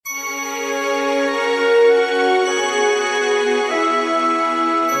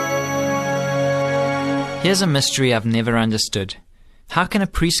Here's a mystery I've never understood. How can a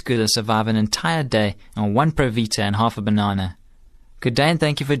preschooler survive an entire day on 1 Provita and half a banana? Good day and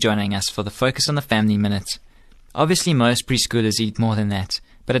thank you for joining us for the Focus on the Family Minute. Obviously most preschoolers eat more than that,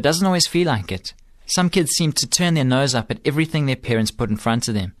 but it doesn't always feel like it. Some kids seem to turn their nose up at everything their parents put in front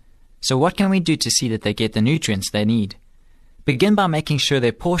of them. So what can we do to see that they get the nutrients they need? Begin by making sure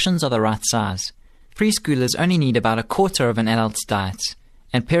their portions are the right size. Preschoolers only need about a quarter of an adult's diet,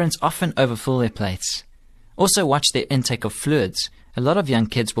 and parents often overfill their plates. Also watch their intake of fluids. A lot of young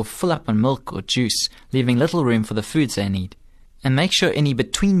kids will fill up on milk or juice, leaving little room for the foods they need. And make sure any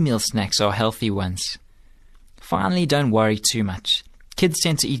between meal snacks are healthy ones. Finally, don't worry too much. Kids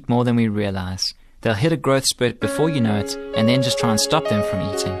tend to eat more than we realize. They'll hit a growth spurt before you know it, and then just try and stop them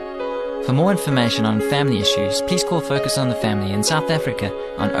from eating. For more information on family issues, please call Focus on the Family in South Africa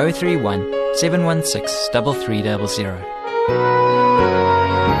on 031 716 3300.